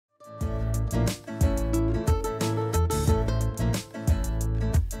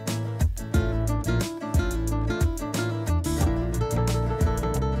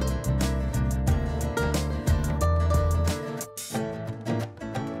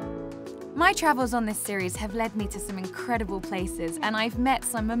My travels on this series have led me to some incredible places and I've met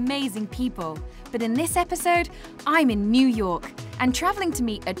some amazing people. But in this episode, I'm in New York and traveling to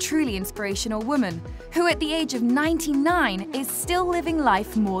meet a truly inspirational woman who at the age of 99 is still living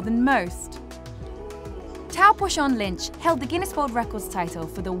life more than most. Tao Porchon-Lynch held the Guinness World Records title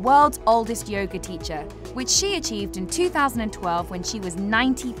for the world's oldest yoga teacher, which she achieved in 2012 when she was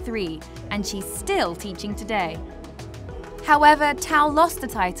 93, and she's still teaching today. However, Tao lost the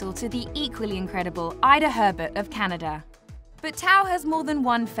title to the equally incredible Ida Herbert of Canada. But Tao has more than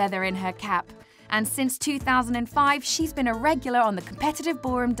one feather in her cap, and since 2005, she's been a regular on the competitive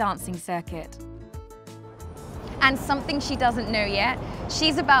ballroom dancing circuit. And something she doesn't know yet,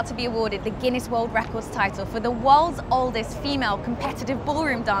 she's about to be awarded the Guinness World Records title for the world's oldest female competitive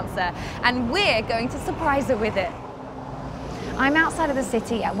ballroom dancer, and we're going to surprise her with it. I'm outside of the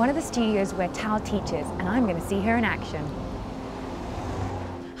city at one of the studios where Tao teaches, and I'm going to see her in action.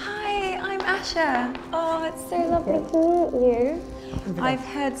 Asha. Oh, it's so lovely to meet you. I've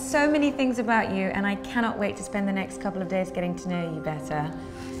heard so many things about you and I cannot wait to spend the next couple of days getting to know you better.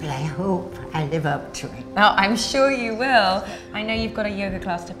 Well, I hope I live up to it. Oh, I'm sure you will. I know you've got a yoga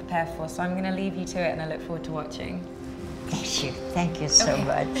class to prepare for, so I'm going to leave you to it and I look forward to watching. Bless you. Thank you so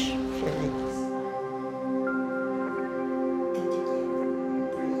much. Really.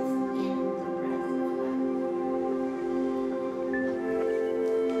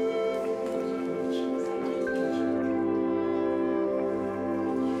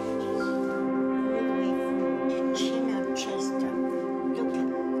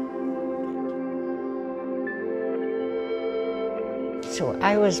 So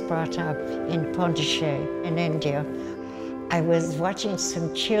I was brought up in Pondicherry in India. I was watching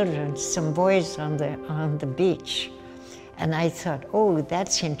some children, some boys on the beach, and I thought, oh,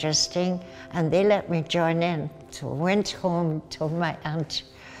 that's interesting, and they let me join in. So I went home, told my aunt,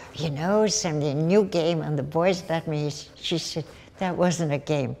 you know, something, a new game, and the boys let me. She said, that wasn't a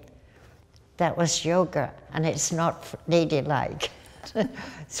game. That was yoga, and it's not ladylike.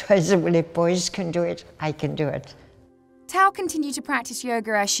 So I said, well, if boys can do it, I can do it. Tao continued to practice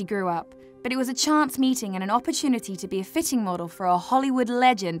yoga as she grew up, but it was a chance meeting and an opportunity to be a fitting model for a Hollywood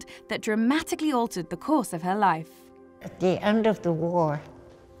legend that dramatically altered the course of her life. At the end of the war,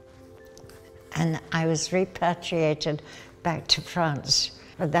 and I was repatriated back to France.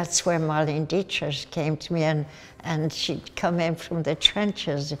 But that's where Marlene Dietrich came to me, and she'd come in from the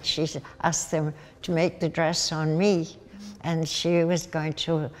trenches, and she asked them to make the dress on me, and she was going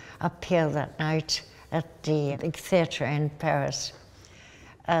to appear that night at the big theatre in Paris.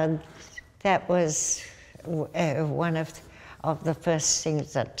 That was one of the first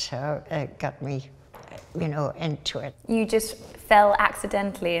things that got me, you know, into it. You just fell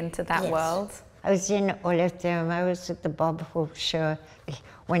accidentally into that world? I was in Oleftheim. I was at the Bob Hope show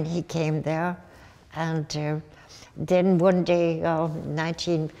when he came there, and then one day,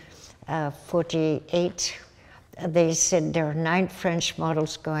 1948, they said there are 9 French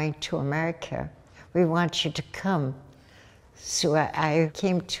models going to America. We want you to come. So I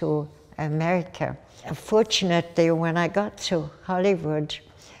came to America. Fortunately, when I got to Hollywood,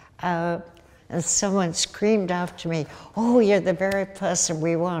 and someone screamed after me, oh, you're the very person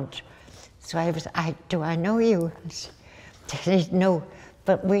we want. So do I know you? They said, no,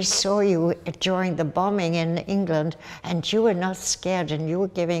 but we saw you during the bombing in England, and you were not scared, and you were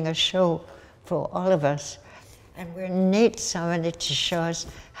giving a show for all of us. And we need somebody to show us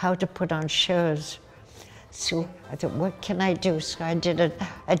how to put on shows. So I thought, what can I do? So I did a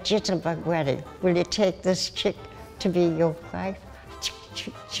jitterbug wedding. Will you take this chick to be your wife?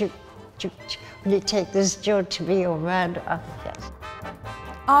 Will you take this Joe to be your man? Oh, yes.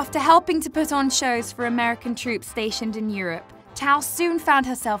 After helping to put on shows for American troops stationed in Europe, Tao soon found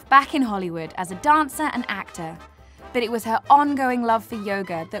herself back in Hollywood as a dancer and actor. But it was her ongoing love for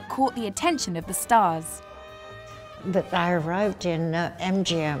yoga that caught the attention of the stars. But I arrived in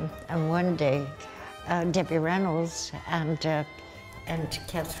MGM, and one day, Debbie Reynolds and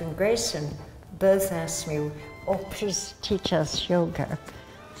Catherine Grayson both asked me, oh, please teach us yoga.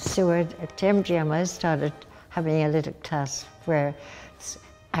 So at MGM, I started having a little class where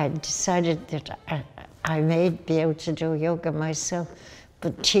I decided that I may be able to do yoga myself,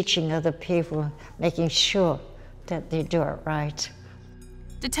 but teaching other people, making sure that they do it right.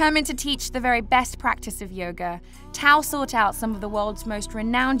 Determined to teach the very best practice of yoga, Tao sought out some of the world's most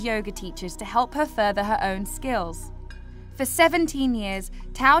renowned yoga teachers to help her further her own skills. For 17 years,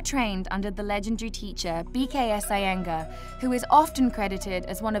 Tao trained under the legendary teacher BKS Iyengar, who is often credited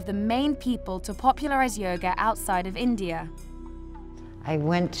as one of the main people to popularize yoga outside of India. I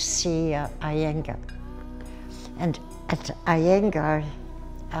went to see Iyengar, and at Iyengar,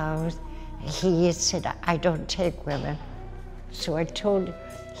 he said, I don't take women. So I told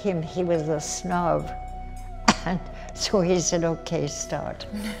him he was a snob, and so he said, okay, start.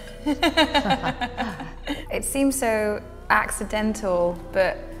 It seems so accidental,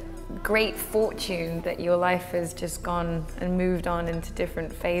 but great fortune that your life has just gone and moved on into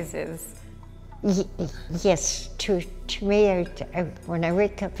different phases. Yes, to me, when I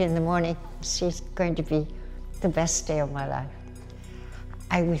wake up in the morning, it's going to be the best day of my life.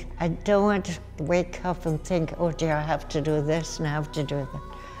 I don't want to wake up and think, oh dear, I have to do this and I have to do that.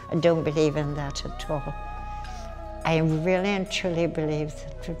 I don't believe in that at all. I really and truly believe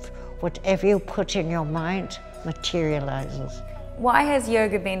that whatever you put in your mind materializes. Why has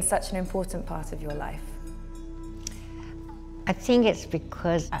yoga been such an important part of your life? I think it's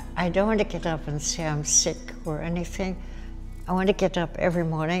because I don't want to get up and say I'm sick or anything. I want to get up every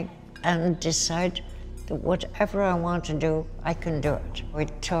morning and decide that whatever I want to do, I can do it.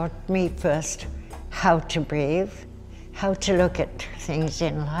 It taught me first how to breathe, how to look at things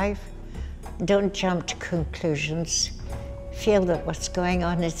in life. Don't jump to conclusions. Feel that what's going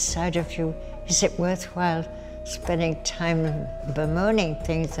on inside of you, is it worthwhile spending time bemoaning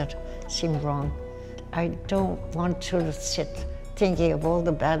things that seem wrong? I don't want to sit thinking of all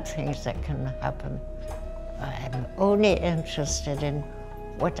the bad things that can happen. I'm only interested in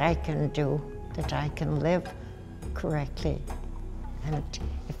what I can do, that I can live correctly. And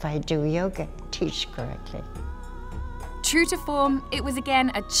if I do yoga, teach correctly. True to form, it was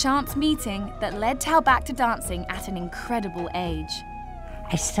again a chance meeting that led Tao back to dancing at an incredible age.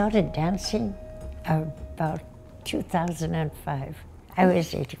 I started dancing about 2005. I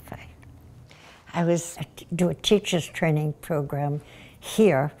was 85. I was do a teacher's training program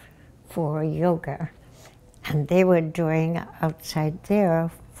here for yoga, and they were doing outside there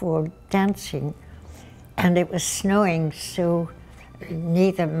for dancing, and it was snowing, so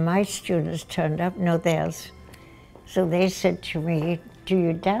neither my students turned up nor theirs. So they said to me, do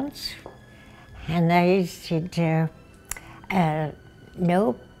you dance? And I said,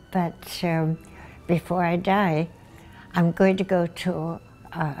 no, but before I die, I'm going to go to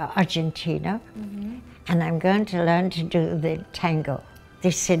Argentina, and I'm going to learn to do the tango.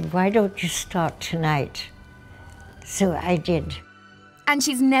 They said, why don't you start tonight? So I did. And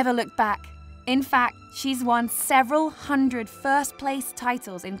she's never looked back. In fact, she's won several hundred first-place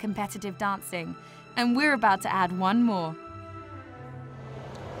titles in competitive dancing. And we're about to add one more.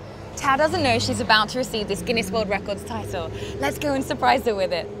 Tao doesn't know she's about to receive this Guinness World Records title. Let's go and surprise her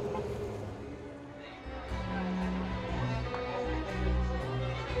with it.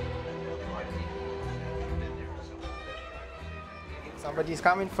 Somebody's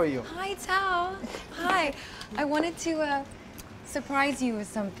coming for you. Hi, Tao. Hi. I wanted to surprise you with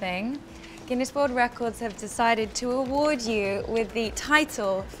something. Guinness World Records have decided to award you with the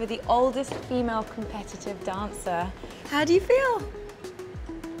title for the oldest female competitive dancer. How do you feel?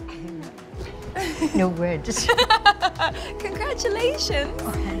 No words. Congratulations.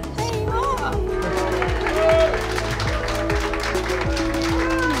 Oh, there you are.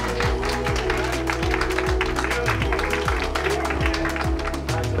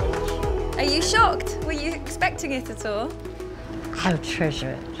 Are you shocked? Were you expecting it at all? I'll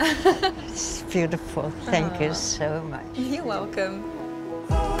treasure it. It's beautiful. Thank you so much. You're welcome.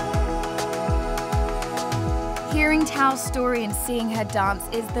 Hearing Tao's story and seeing her dance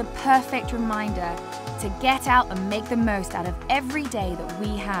is the perfect reminder to get out and make the most out of every day that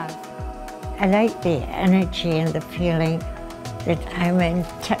we have. I like the energy and the feeling that I'm in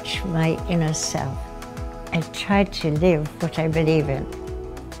touch with my inner self. I try to live what I believe in.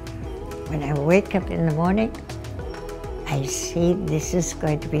 When I wake up in the morning, I see this is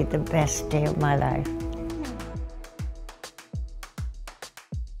going to be the best day of my life.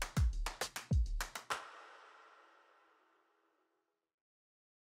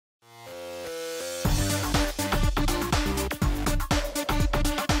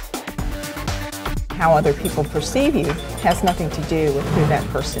 How other people perceive you has nothing to do with who that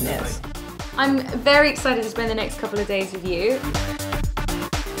person is. I'm very excited to spend the next couple of days with you.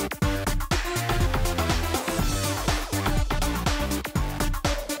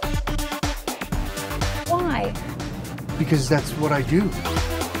 Why? Because that's what I do.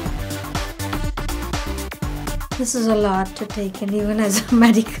 This is a lot to take in, even as a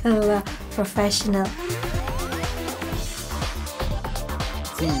medical professional.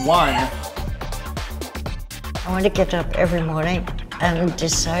 Team 1. I want to get up every morning and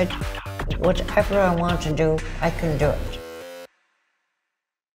decide whatever I want to do, I can do it.